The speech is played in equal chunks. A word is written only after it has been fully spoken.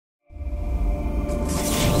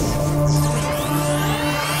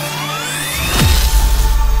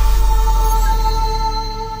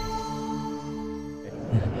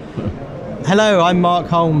Hello, I'm Mark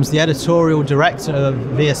Holmes, the editorial director of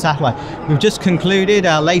Via Satellite. We've just concluded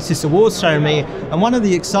our latest awards ceremony, and one of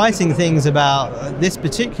the exciting things about this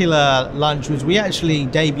particular lunch was we actually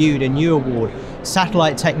debuted a new award,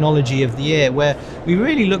 Satellite Technology of the Year, where we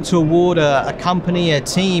really look to award a company, a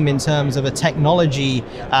team in terms of a technology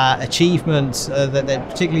achievement that they've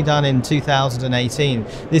particularly done in 2018.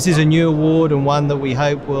 This is a new award and one that we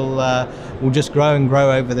hope will just grow and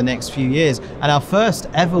grow over the next few years. And our first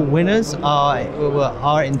ever winners are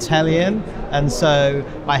Intellian, and so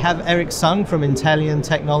I have Eric Sung from Intellian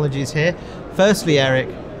Technologies here. Firstly, Eric,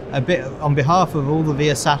 a bit on behalf of all the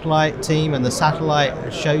Via Satellite team and the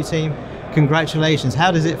Satellite Show team, congratulations. How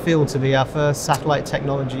does it feel to be our first Satellite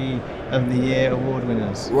Technology of the Year award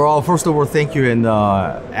winners? Well, first of all, thank you. And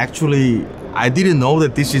actually, I didn't know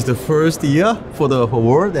that this is the first year for the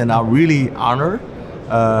award, and I'm really honored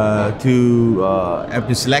to have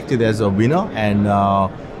been selected as a winner. And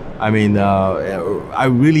I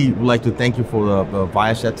really would like to thank you for the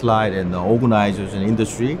Via Satellite and the organizers and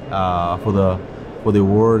industry for the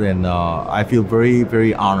award, and I feel very,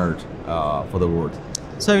 very honored for the award.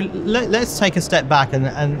 So let's take a step back and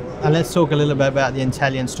let's talk a little bit about the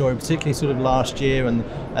Intellian story, particularly sort of last year and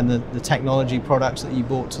the technology products that you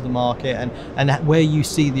brought to the market, and where you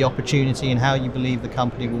see the opportunity and how you believe the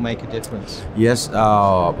company will make a difference. Yes,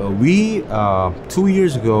 we 2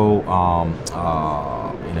 years ago,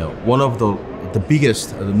 one of the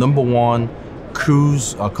biggest, the number one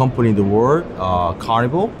cruise company in the world,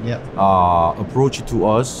 Carnival, yep, approached to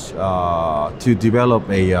us to develop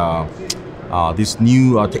this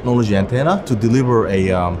new technology antenna to deliver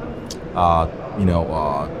a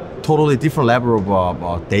totally different level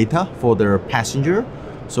of data for their passenger.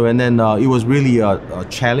 So and then it was really a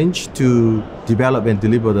challenge to develop and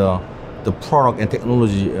deliver the product and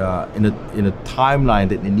technology in a timeline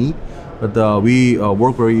that they need. But we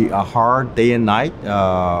work very hard day and night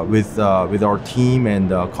with our team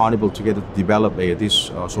and Carnival together to develop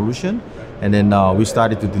this solution. And then we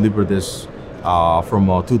started to deliver this from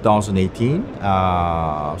 2018.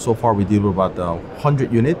 So far we delivered about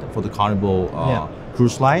 100 units for the Carnival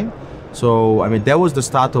cruise line. So I mean that was the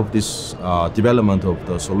start of this development of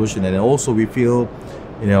the solution, and also we feel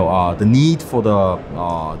the need for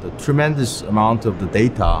the tremendous amount of the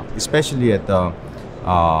data, especially at the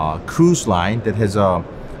cruise line that has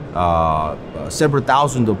several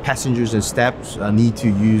thousand of passengers and staffs need to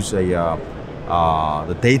use the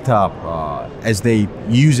data as they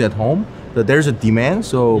use at home. That there's a demand.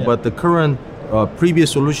 So, but the current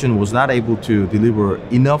previous solution was not able to deliver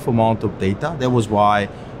enough amount of data. That was why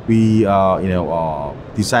we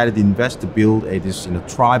decided to invest to build this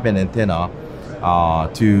tri-band antenna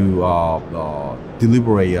to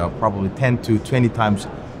deliver a probably 10 to 20 times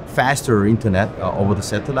faster internet over the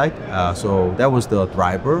satellite. So that was the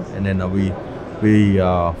driver, and then we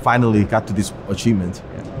finally got to this achievement.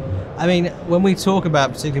 I mean, when we talk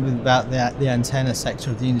about, particularly about the antenna sector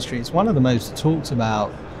of the industry, it's one of the most talked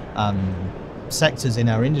about sectors in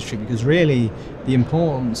our industry, because really the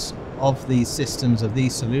importance of these systems, of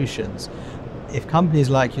these solutions, if companies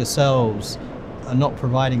like yourselves are not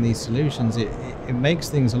providing these solutions, it makes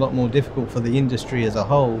things a lot more difficult for the industry as a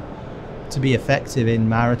whole to be effective in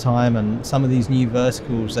maritime and some of these new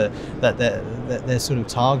verticals that they're sort of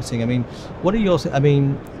targeting. I mean, what are your,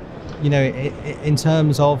 in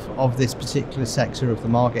terms of this particular sector of the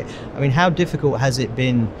market, I mean, how difficult has it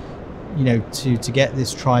been, to get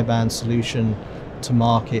this tri-band solution to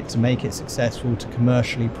market, to make it successful, to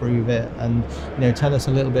commercially prove it, and tell us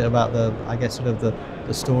a little bit about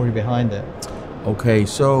the story behind it. Okay,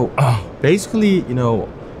 so basically,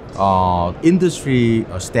 industry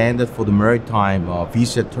standard for the maritime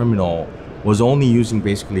VSAT terminal was only using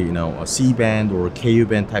basically a C-band or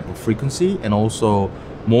Ku-band type of frequency, and also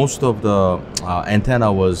most of the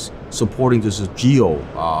antenna was supporting just a geo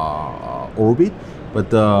orbit.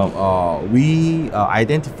 But we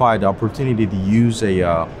identified the opportunity to use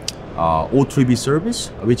a O3B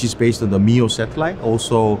service, which is based on the MEO satellite.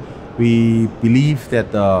 Also, we believe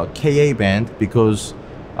that the Ka band, because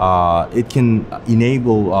it can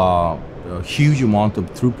enable a huge amount of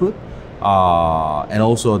throughput, and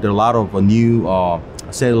also there are a lot of new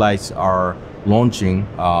satellites are launching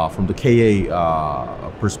from the Ka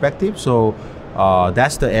perspective. So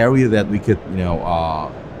that's the area that we could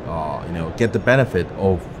get the benefit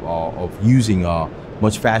of using a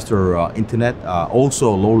much faster internet,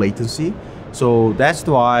 also low latency. So that's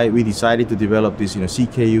why we decided to develop this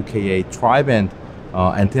CKU Ka tri-band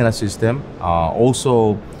antenna system.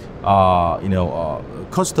 Also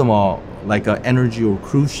customer like an energy or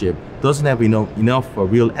cruise ship doesn't have enough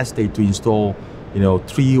real estate to install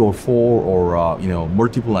 3 or 4 or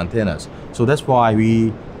multiple antennas. So that's why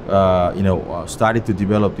we started to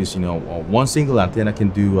develop this. One single antenna can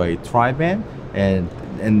do a tri-band and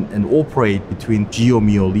operate between GEO,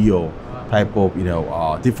 MEO, LEO type of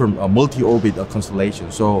different multi-orbit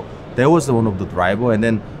constellations. So that was one of the driver, and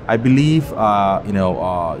then I believe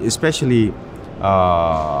especially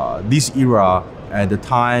this era at the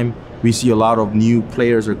time, we see a lot of new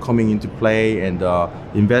players are coming into play and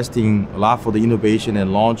investing a lot for the innovation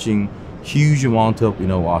and launching huge amount of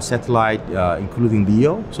satellite, including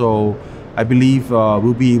LEO. So I believe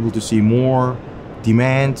we'll be able to see more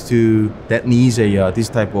demand that needs this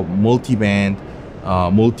type of multi-band,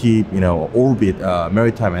 orbit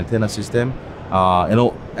maritime antenna system,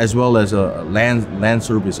 as well as a land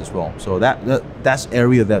service as well. So that's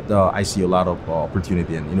area that I see a lot of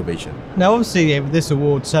opportunity and innovation. Now, obviously, this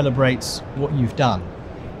award celebrates what you've done,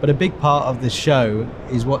 but a big part of this show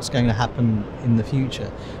is what's going to happen in the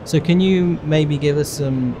future. So can you maybe give us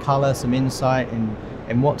some color, some insight in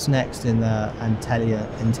what's next in the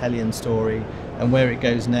Intellian story, and where it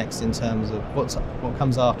goes next in terms of what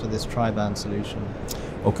comes after this tri-band solution?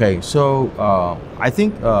 Okay, so I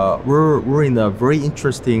think we're in a very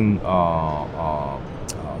interesting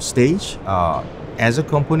stage as a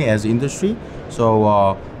company, as an industry. So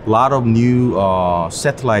a lot of new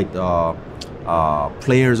satellite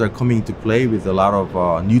players are coming into play with a lot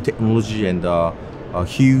of new technology and a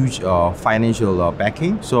huge financial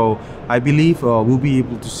backing. So I believe we'll be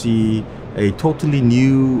able to see a totally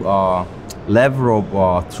new level of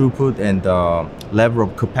throughput and level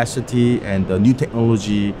of capacity and new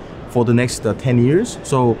technology for the next 10 years.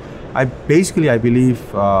 So I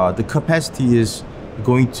believe the capacity is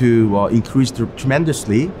going to increase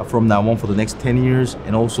tremendously from now on for the next 10 years,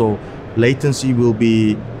 and also latency will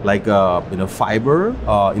be like fiber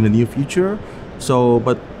in the near future. So,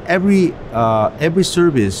 but every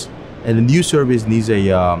service and a new service needs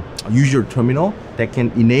a user terminal that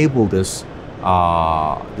can enable this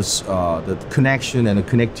the connection and the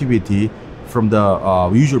connectivity from the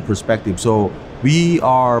user perspective. So we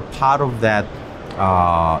are part of that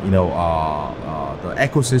the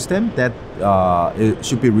ecosystem that it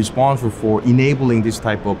should be responsible for enabling this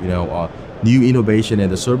type of new innovation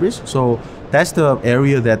and the service. So that's the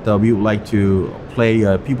area that we would like to play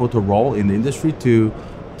a pivotal role in the industry to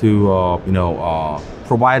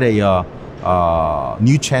provide a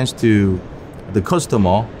new chance to the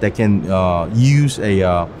customer that can use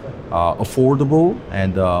a affordable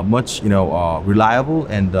and much reliable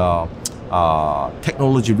and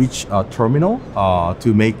technology-rich terminal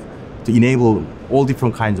to enable all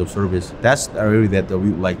different kinds of service. That's the area that we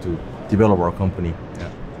would like to develop our company. Yeah.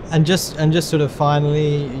 And just sort of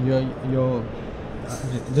finally, your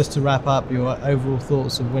just to wrap up, your overall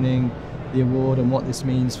thoughts of winning the award and what this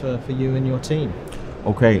means for you and your team.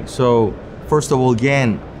 Okay, so first of all,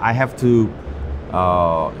 again, I have to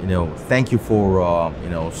thank you for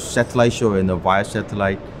Satellite Show and the Via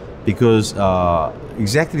Satellite, because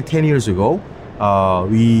exactly 10 years ago,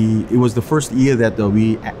 it was the first year that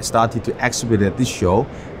we started to exhibit at this show.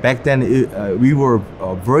 Back then, we were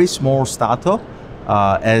a very small startup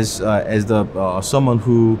as someone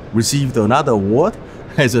who received another award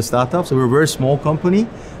as a startup. So we're a very small company,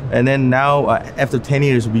 and then now after 10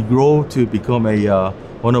 years, we grow to become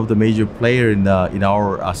one of the major players in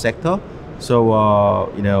our sector. So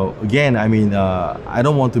again, I mean, I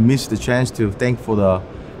don't want to miss the chance to thank for the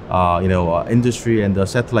industry and the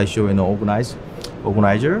Satellite Show and the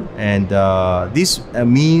organizer, and this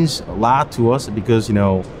means a lot to us because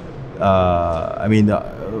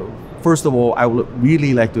first of all, I would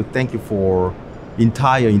really like to thank you for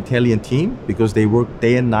entire Intellian team, because they work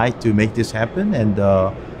day and night to make this happen, and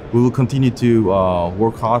we will continue to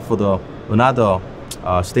work hard for another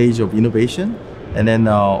stage of innovation. And then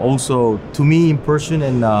also to me in person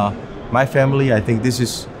and my family, I think this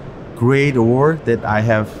is great award that I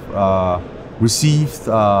have received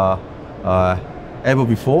ever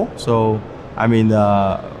before. So I mean,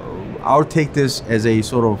 I'll take this as a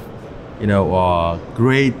sort of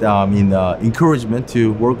great encouragement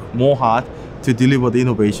to work more hard to deliver the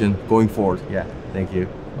innovation going forward. Yeah, thank you.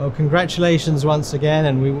 Well, congratulations once again,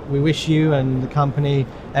 and we wish you and the company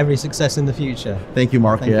every success in the future. Thank you,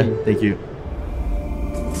 Mark. Thank you. Thank you.